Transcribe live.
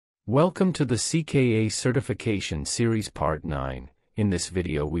Welcome to the CKA Certification Series Part 9. In this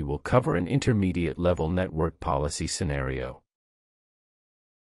video we will cover an intermediate level network policy scenario.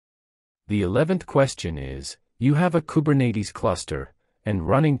 The 11th question is, you have a Kubernetes cluster, and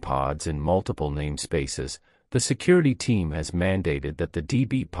running pods in multiple namespaces. The security team has mandated that the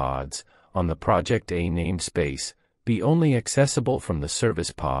DB pods, on the Project A namespace, be only accessible from the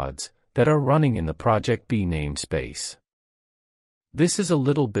service pods that are running in the Project B namespace. This is a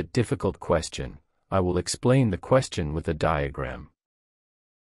little bit difficult question. I will explain the question with a diagram.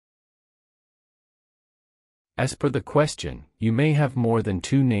 As per the question, you may have more than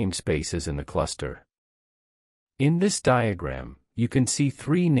 2 namespaces in the cluster. In this diagram, you can see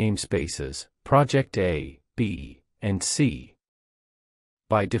 3 namespaces, Project A, B, and C.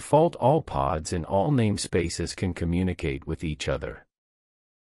 By default, all pods in all namespaces can communicate with each other.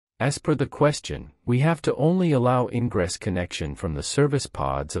 As per the question, we have to only allow ingress connection from the service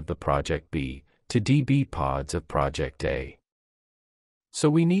pods of the Project B to DB pods of Project A. So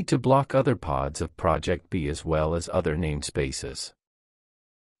we need to block other pods of Project B as well as other namespaces.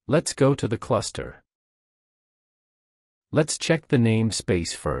 Let's go to the cluster. Let's check the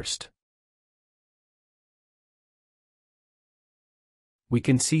namespace first. We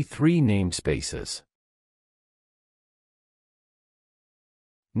can see 3 namespaces.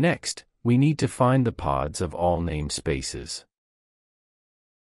 Next, we need to find the pods of all namespaces.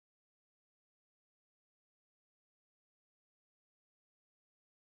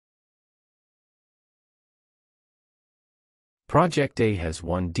 Project A has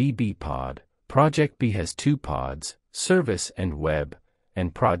 1 DB pod, Project B has 2 pods, Service and Web,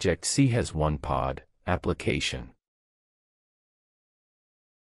 and Project C has 1 pod, Application.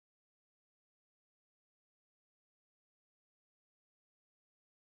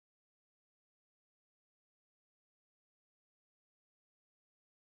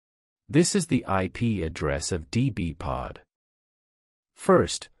 This is the IP address of DB pod.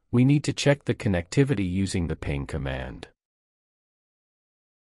 First, we need to check the connectivity using the ping command.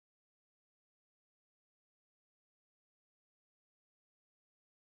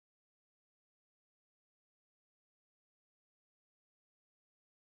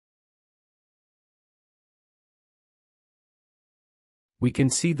 We can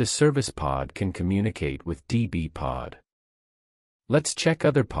see the service pod can communicate with DB pod. Let's check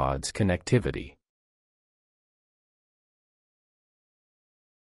other pods' connectivity.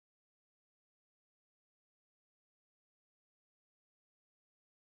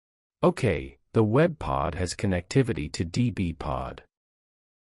 Okay, the web pod has connectivity to DB pod.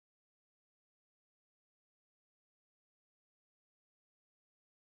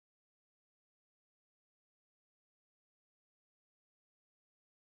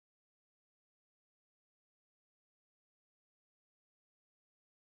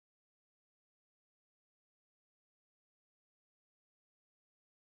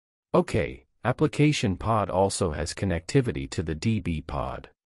 Okay, application pod also has connectivity to the DB pod.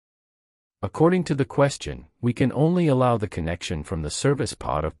 According to the question, we can only allow the connection from the service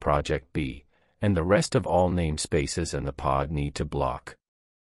pod of Project B, and the rest of all namespaces and the pod need to block.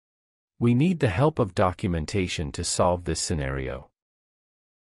 We need the help of documentation to solve this scenario.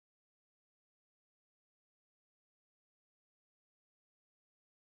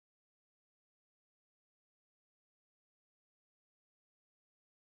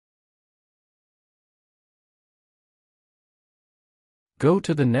 Go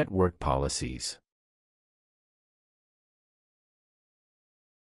to the network policies.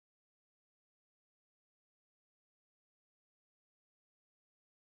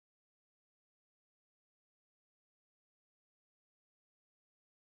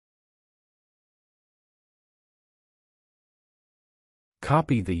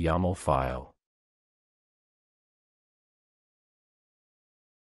 Copy the YAML file.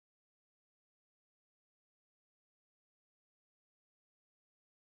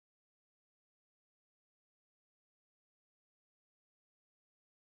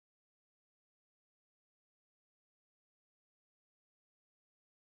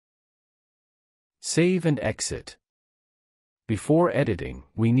 Save and exit. Before editing,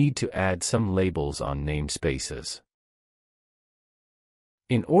 we need to add some labels on namespaces.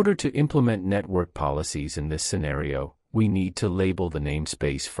 In order to implement network policies in this scenario, we need to label the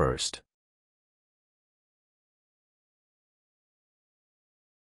namespace first.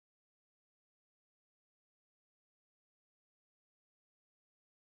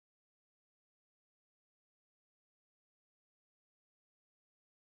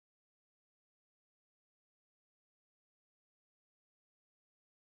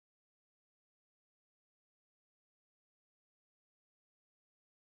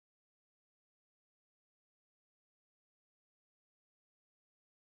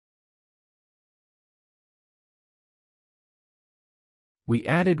 We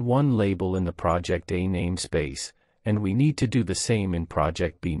added one label in the Project A namespace, and we need to do the same in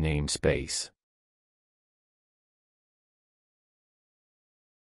Project B namespace.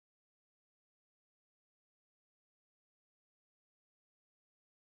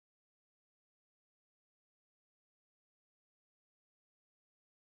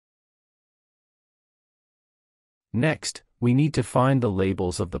 Next, we need to find the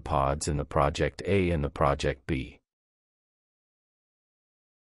labels of the pods in the Project A and the Project B.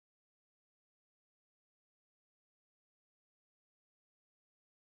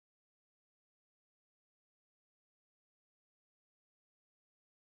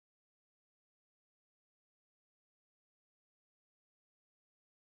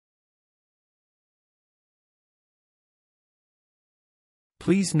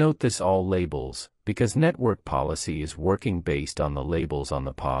 Please note this all labels, because network policy is working based on the labels on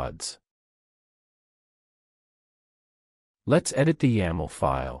the pods. Let's edit the YAML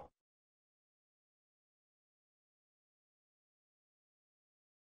file.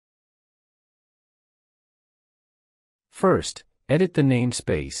 First, edit the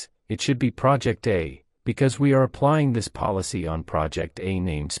namespace. It should be Project A, because we are applying this policy on Project A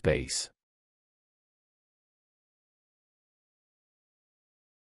namespace.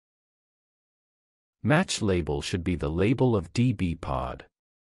 Match label should be the label of DB pod.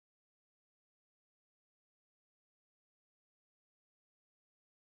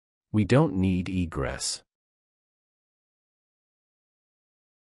 We don't need egress.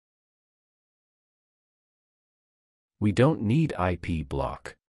 We don't need IP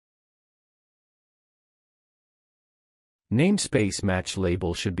block. Namespace match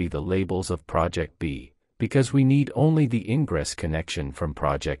label should be the labels of Project B, because we need only the ingress connection from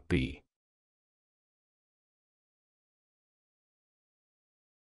Project B.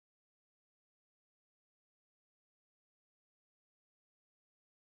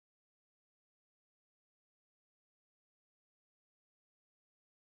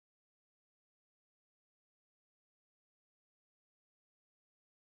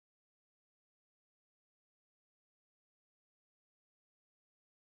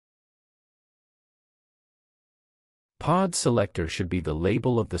 Pod selector should be the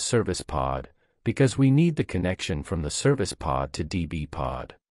label of the service pod, because we need the connection from the service pod to DB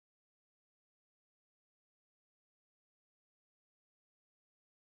pod.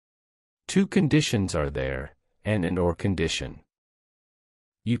 Two conditions are there, and an OR condition.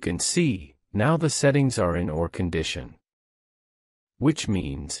 You can see, now the settings are in OR condition. Which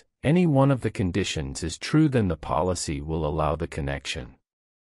means, any one of the conditions is true, then the policy will allow the connection.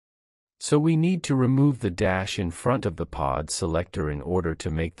 So we need to remove the dash in front of the pod selector in order to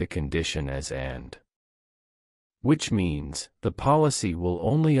make the condition as AND. Which means, the policy will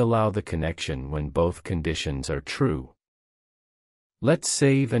only allow the connection when both conditions are true. Let's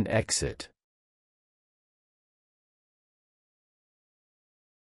save and exit.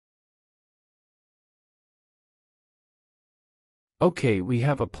 Okay, we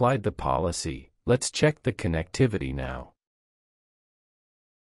have applied the policy. Let's check the connectivity now.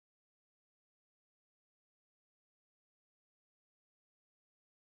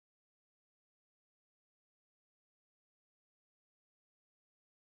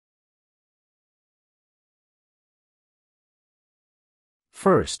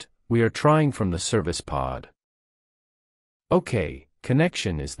 First, we are trying from the service pod. Okay,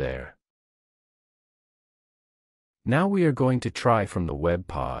 connection is there. Now we are going to try from the web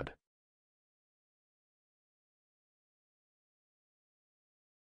pod.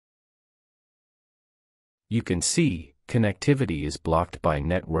 You can see, connectivity is blocked by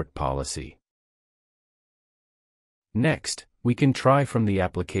network policy. Next, we can try from the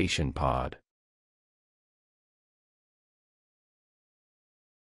application pod.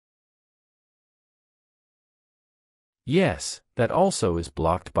 Yes, that also is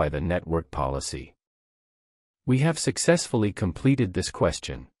blocked by the network policy. We have successfully completed this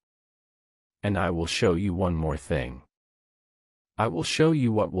question. And I will show you one more thing. I will show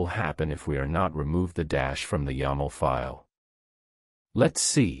you what will happen if we are not remove the dash from the YAML file. Let's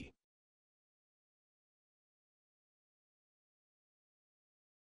see.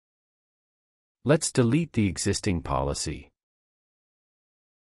 Let's delete the existing policy.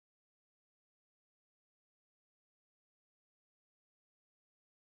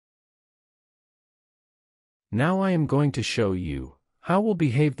 Now I am going to show you how will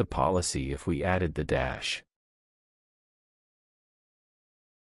behave the policy if we added the dash.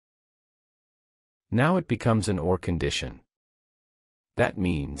 Now it becomes an OR condition. That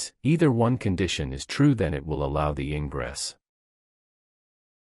means, either one condition is true, then it will allow the ingress.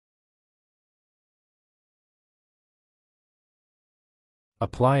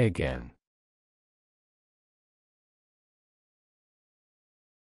 Apply again.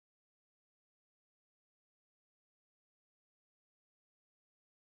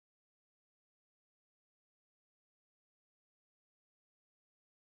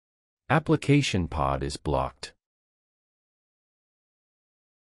 Application pod is blocked.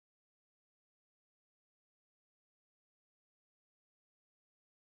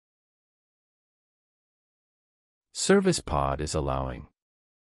 Service pod is allowing.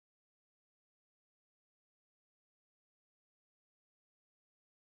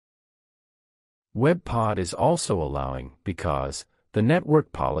 Web pod is also allowing because the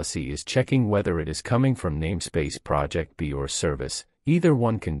network policy is checking whether it is coming from namespace project B or service. Either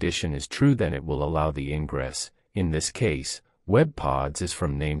one condition is true, then it will allow the ingress. In this case, web pods is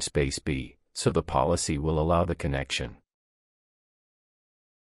from namespace B, so the policy will allow the connection.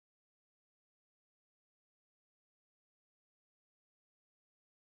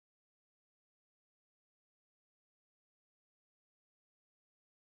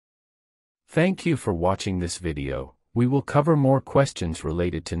 Thank you for watching this video. We will cover more questions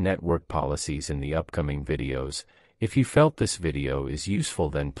related to network policies in the upcoming videos. If you felt this video is useful,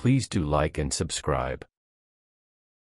 then please do like and subscribe.